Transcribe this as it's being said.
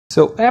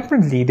So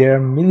apparently there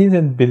are millions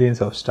and billions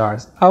of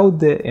stars out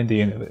there in the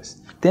universe.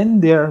 Then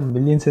there are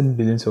millions and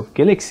billions of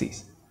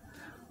galaxies.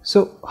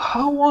 So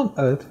how on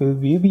earth will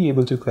we be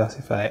able to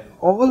classify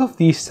all of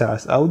these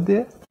stars out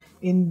there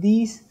in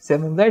these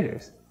 7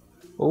 letters?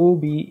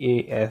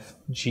 OBAFGKM.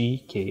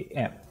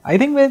 I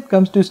think when it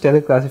comes to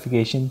stellar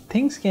classification,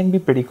 things can be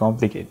pretty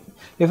complicated.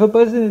 If a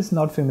person is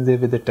not familiar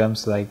with the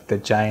terms like the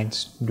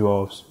giants,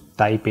 dwarfs,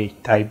 type A,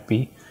 type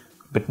B,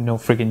 but no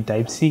friggin'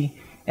 type C,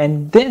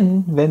 and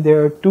then when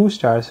there are 2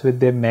 stars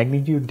with their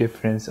magnitude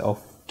difference of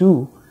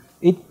 2,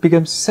 it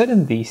becomes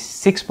suddenly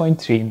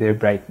 6.3 in their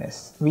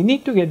brightness. We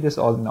need to get this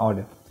all in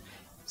order.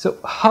 So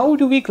how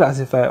do we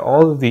classify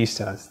all of these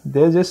stars?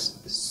 There are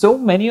just so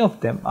many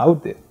of them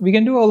out there. We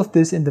can do all of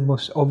this in the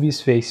most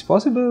obvious ways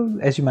possible,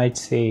 as you might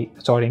say,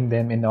 sorting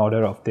them in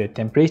order of their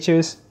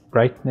temperatures,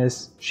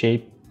 brightness,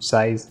 shape,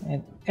 size,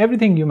 and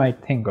everything you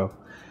might think of.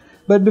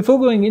 But before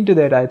going into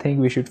that, I think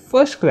we should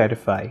first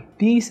clarify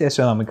these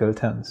astronomical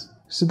terms.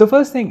 So the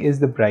first thing is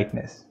the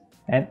brightness,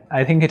 and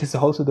I think it is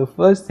also the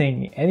first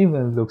thing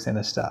anyone looks in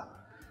a star.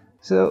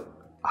 So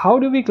how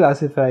do we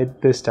classify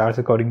the stars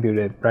according to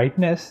their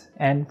brightness,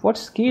 and what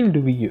scale do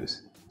we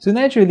use? So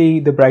naturally,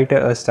 the brighter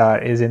a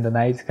star is in the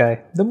night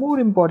sky, the more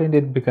important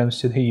it becomes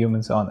to the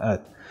humans on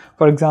Earth.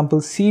 For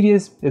example,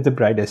 Sirius is the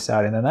brightest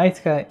star in the night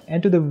sky,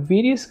 and to the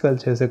various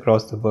cultures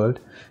across the world,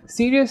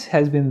 Sirius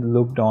has been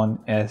looked on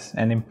as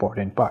an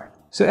important part.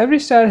 So every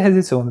star has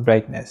its own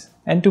brightness,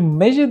 and to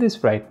measure this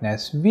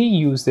brightness, we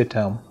use the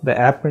term the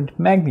apparent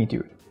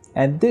magnitude.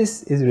 And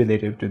this is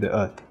relative to the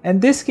Earth.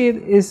 And this scale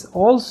is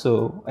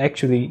also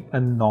actually a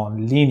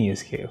non-linear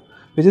scale,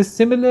 which is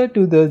similar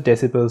to the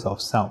decibels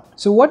of sound.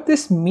 So what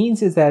this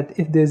means is that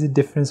if there's a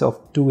difference of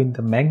 2 in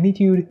the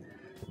magnitude,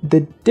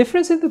 the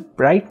difference in the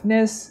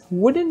brightness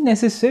wouldn't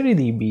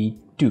necessarily be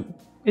 2.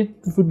 It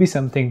would be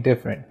something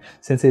different.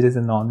 Since it is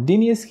a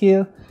non-linear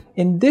scale,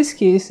 in this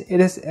case it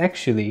is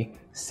actually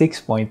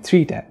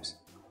 6.3 times.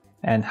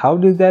 And how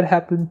does that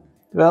happen?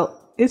 Well,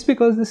 it's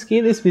because the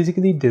scale is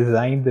basically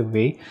designed the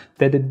way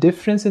that the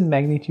difference in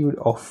magnitude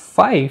of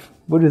 5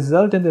 would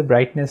result in the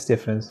brightness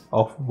difference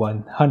of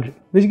 100,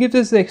 which gives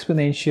us the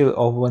exponential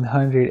of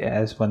 100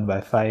 as 1 by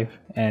 5,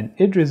 and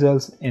it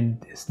results in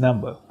this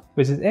number,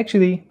 which is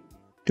actually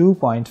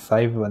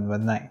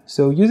 2.5119.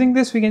 So using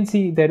this, we can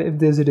see that if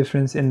there's a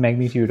difference in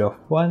magnitude of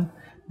 1,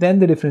 then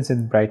the difference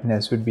in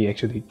brightness would be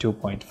actually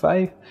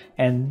 2.5,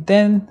 and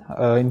then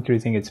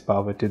increasing its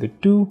power to the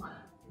 2,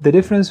 the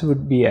difference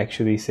would be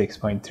actually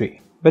 6.3.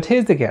 But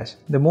here's the catch: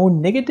 the more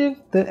negative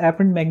the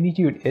apparent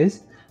magnitude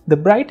is, the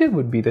brighter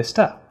would be the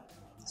star.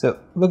 So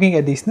looking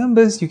at these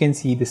numbers, you can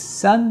see the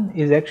sun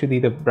is actually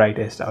the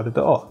brightest out of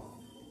the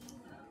all.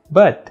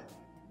 But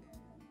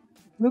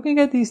looking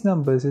at these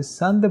numbers, is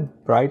sun the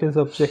brightest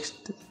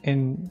object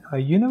in our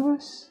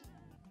universe?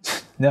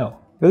 No.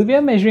 Well, we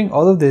are measuring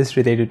all of this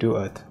related to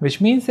Earth, which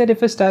means that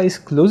if a star is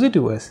closer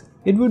to us,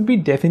 it would be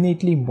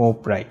definitely more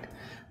bright.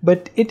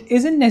 But it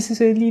isn't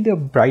necessarily the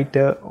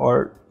brighter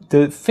or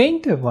the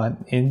fainter one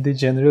in the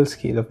general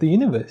scale of the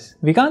universe.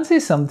 We can't say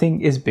something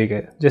is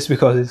bigger just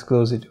because it's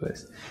closer to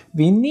us.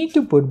 We need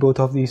to put both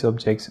of these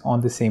objects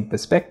on the same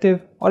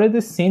perspective or at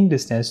the same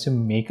distance to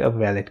make a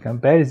valid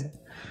comparison.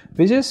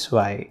 Which is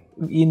why,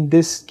 in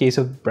this case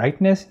of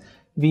brightness,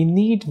 we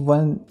need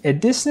one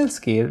additional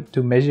scale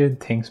to measure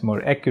things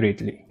more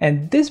accurately.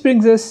 And this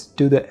brings us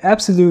to the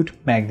absolute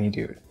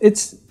magnitude.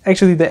 It's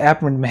actually the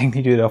apparent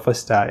magnitude of a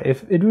star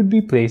if it would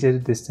be placed at a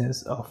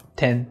distance of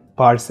 10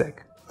 parsec.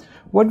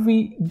 What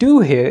we do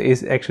here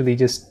is actually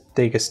just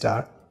take a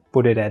star,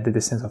 put it at the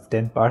distance of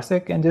 10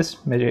 parsec and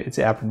just measure its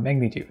apparent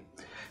magnitude,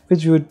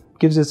 which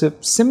gives us a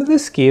similar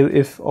scale.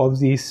 If all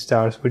these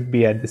stars would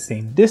be at the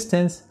same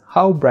distance,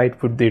 how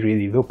bright would they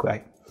really look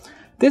like?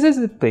 This is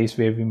the place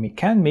where we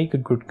can make a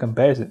good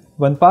comparison.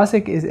 1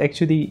 parsec is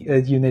actually a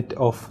unit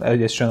of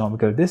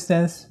astronomical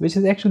distance, which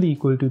is actually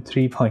equal to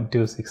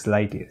 3.26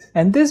 light years.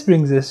 And this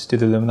brings us to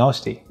the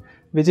luminosity,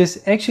 which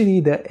is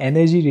actually the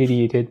energy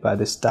radiated by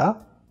the star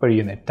per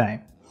unit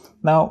time.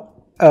 Now,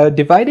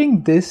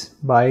 dividing this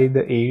by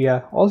the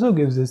area also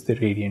gives us the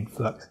radiant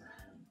flux.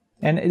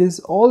 And it is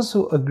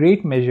also a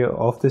great measure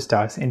of the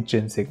star's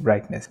intrinsic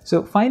brightness.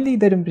 So finally,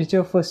 the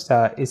temperature of a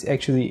star is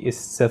actually its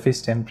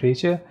surface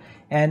temperature,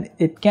 and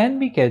it can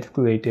be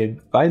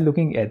calculated by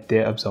looking at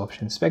their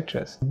absorption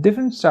spectra.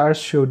 Different stars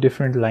show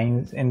different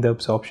lines in the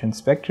absorption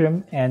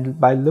spectrum, and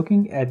by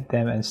looking at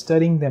them and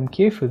studying them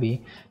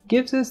carefully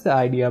gives us the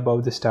idea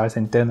about the star's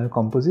internal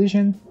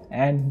composition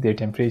and their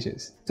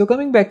temperatures. So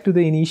coming back to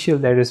the initial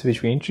letters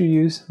which we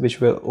introduced,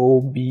 which were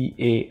O, B,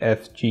 A,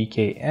 F, G,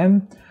 K,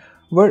 M,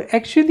 were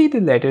actually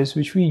the letters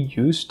which we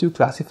used to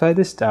classify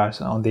the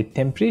stars on their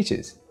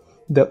temperatures.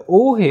 The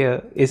O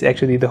here is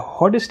actually the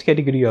hottest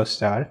category of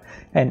star,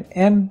 and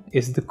M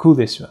is the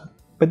coolest one.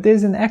 But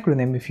there's an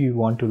acronym if you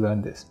want to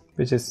learn this,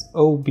 which is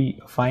O, be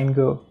a fine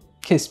girl,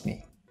 kiss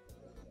me.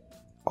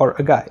 Or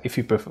a guy if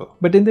you prefer.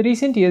 But in the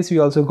recent years, we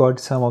also got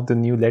some of the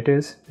new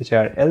letters, which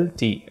are L,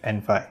 T,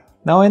 and Y.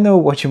 Now I know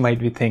what you might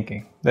be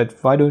thinking, that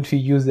why don't we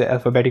use the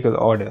alphabetical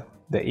order,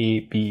 the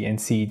A, B,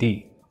 and C,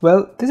 D?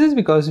 Well, this is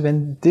because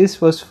when this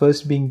was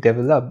first being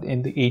developed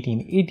in the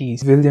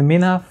 1880s,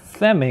 Wilhelmina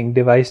Fleming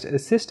devised a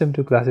system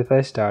to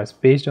classify stars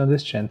based on the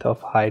strength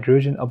of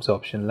hydrogen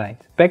absorption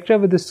lines. Spectra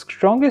with the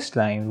strongest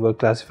line were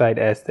classified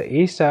as the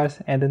A stars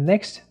and the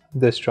next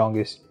the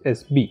strongest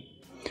as B.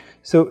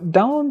 So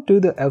down to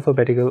the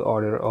alphabetical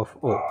order of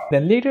O.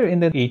 Then later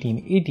in the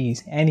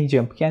 1880s, Annie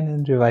Jump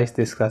Cannon revised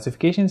this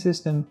classification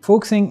system,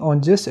 focusing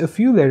on just a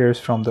few letters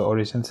from the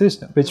original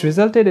system, which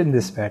resulted in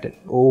this pattern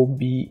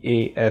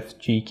OBAFGKM.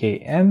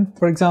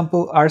 For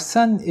example, our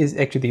Sun is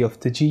actually of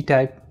the G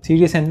type,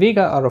 Sirius and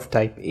Vega are of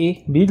type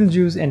A,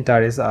 Betelgeuse and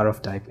Teresa are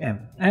of type M.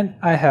 And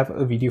I have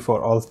a video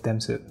for all of them,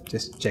 so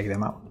just check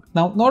them out.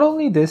 Now, not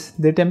only this,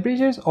 their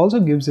temperatures also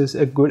gives us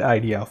a good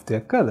idea of their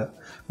color,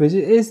 which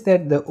is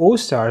that the O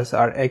stars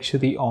are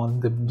actually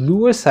on the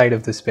bluer side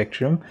of the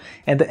spectrum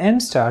and the M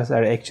stars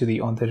are actually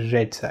on the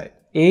red side.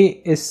 A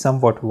is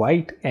somewhat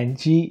white and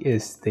G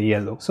is the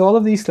yellow. So all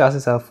of these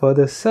classes are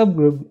further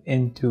subgrouped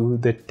into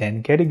the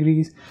 10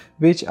 categories,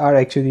 which are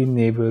actually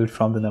labeled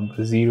from the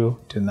number 0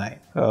 to 9.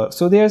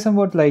 So they are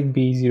somewhat like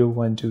B0,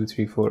 1, 2,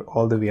 3, 4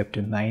 all the way up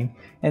to 9,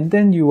 and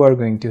then you are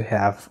going to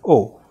have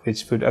O,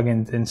 which would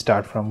again then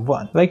start from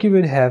 1. Like you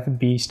would have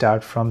B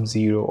start from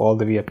 0 all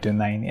the way up to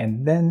 9,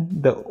 and then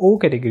the O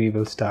category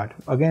will start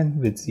again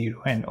with 0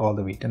 and all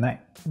the way to 9.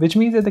 Which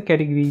means that the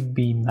category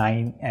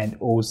B9 and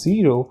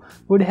O0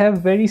 would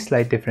have very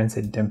slight difference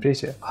in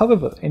temperature.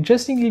 However,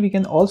 interestingly, we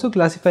can also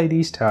classify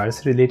these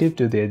stars relative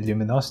to their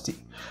luminosity.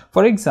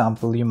 For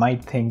example, you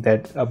might think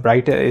that a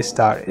brighter a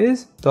star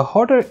is, the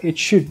hotter it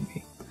should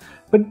be.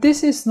 But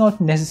this is not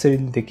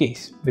necessarily the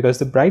case, because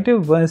the brighter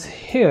ones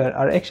here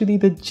are actually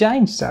the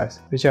giant stars,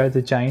 which are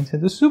the giants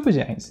and the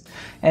supergiants,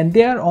 and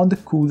they are on the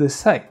cooler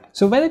side.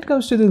 So when it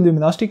comes to the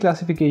luminosity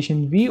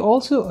classification, we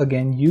also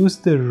again use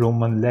the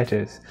Roman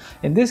letters.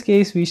 In this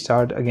case, we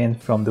start again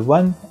from the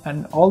 1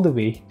 and all the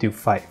way to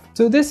 5.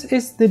 So this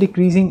is the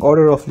decreasing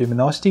order of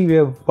luminosity,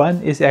 where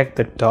 1 is at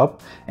the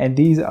top, and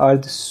these are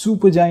the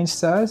supergiant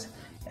stars.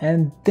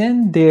 And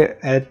then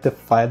there at the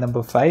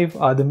number 5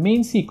 are the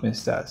main sequence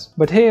stars.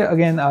 But here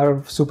again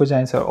our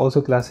supergiants are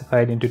also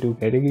classified into two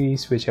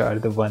categories, which are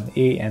the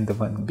 1A and the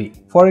 1B.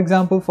 For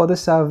example, for the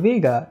star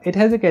Vega, it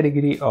has a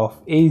category of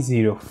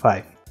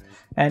A05.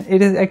 And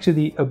it is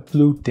actually a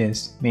blue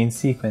tinged main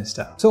sequence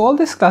star. So all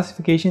this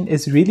classification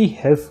is really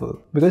helpful,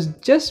 because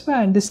just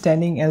by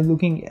understanding and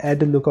looking at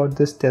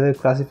the stellar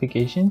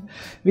classification,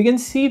 we can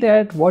see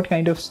that what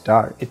kind of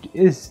star it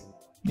is.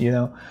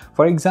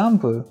 For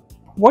example,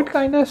 what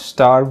kind of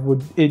star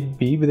would it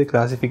be with the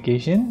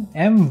classification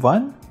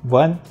M1,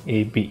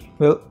 1AB?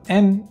 Well,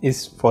 M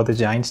is for the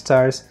giant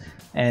stars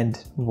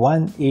and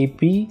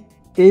 1AB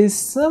is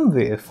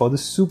somewhere for the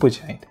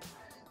supergiant.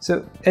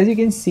 So as you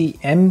can see,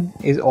 M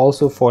is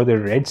also for the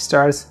red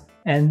stars,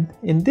 and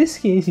in this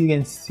case you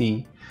can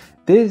see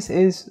this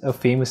is a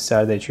famous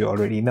star that you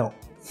already know,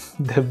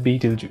 the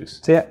Betelgeuse.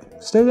 So yeah,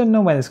 still don't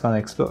know when it's gonna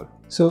explode.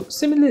 So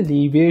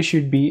similarly, there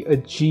should be a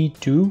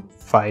G2,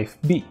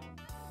 5B.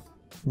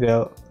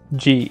 Well,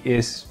 G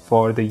is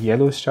for the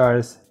yellow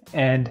stars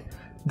and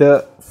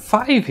the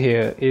 5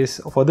 here is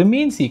for the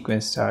main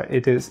sequence star.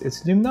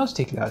 It's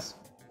luminosity class.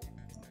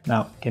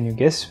 Now, can you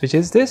guess which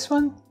is this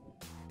one?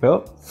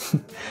 Well,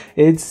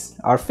 it's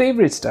our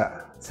favorite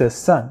star, the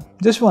Sun.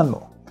 Just one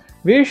more.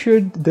 Where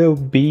should the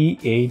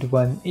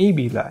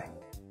B81AB lie?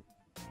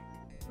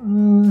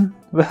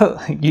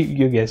 Well,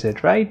 you guessed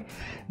it right.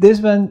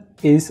 This one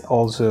is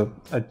also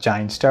a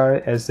giant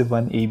star, as the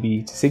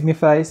 1AB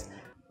signifies,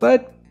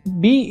 but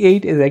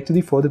B8 is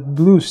actually for the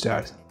blue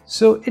stars.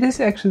 So it is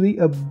actually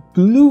a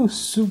blue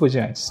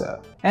supergiant star,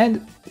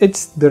 and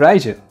it's the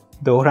Rigel,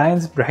 the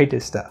Orion's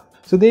brightest star.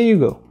 So there you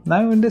go.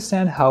 Now you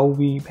understand how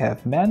we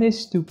have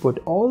managed to put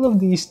all of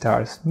these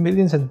stars,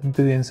 millions and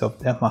billions of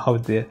them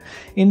out there,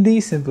 in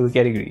these simple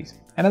categories.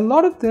 And a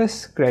lot of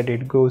this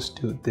credit goes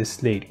to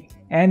this lady,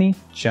 Annie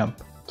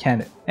Jump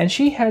Cannon. And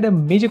she had a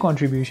major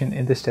contribution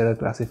in the stellar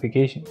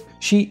classification.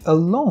 She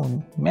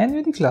alone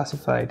manually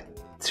classified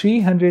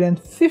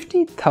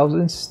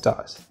 350,000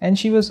 stars, and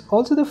she was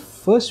also the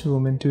first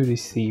woman to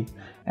receive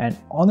an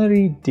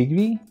honorary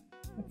degree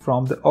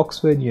from the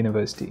Oxford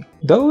University.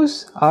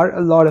 Those are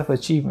a lot of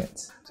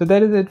achievements. So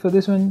that is it for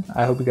this one.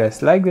 I hope you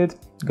guys liked it.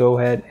 Go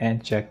ahead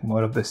and check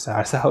more of the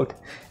stars out,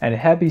 and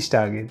happy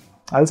stargazing.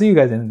 I'll see you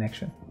guys in the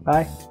next one.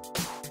 Bye.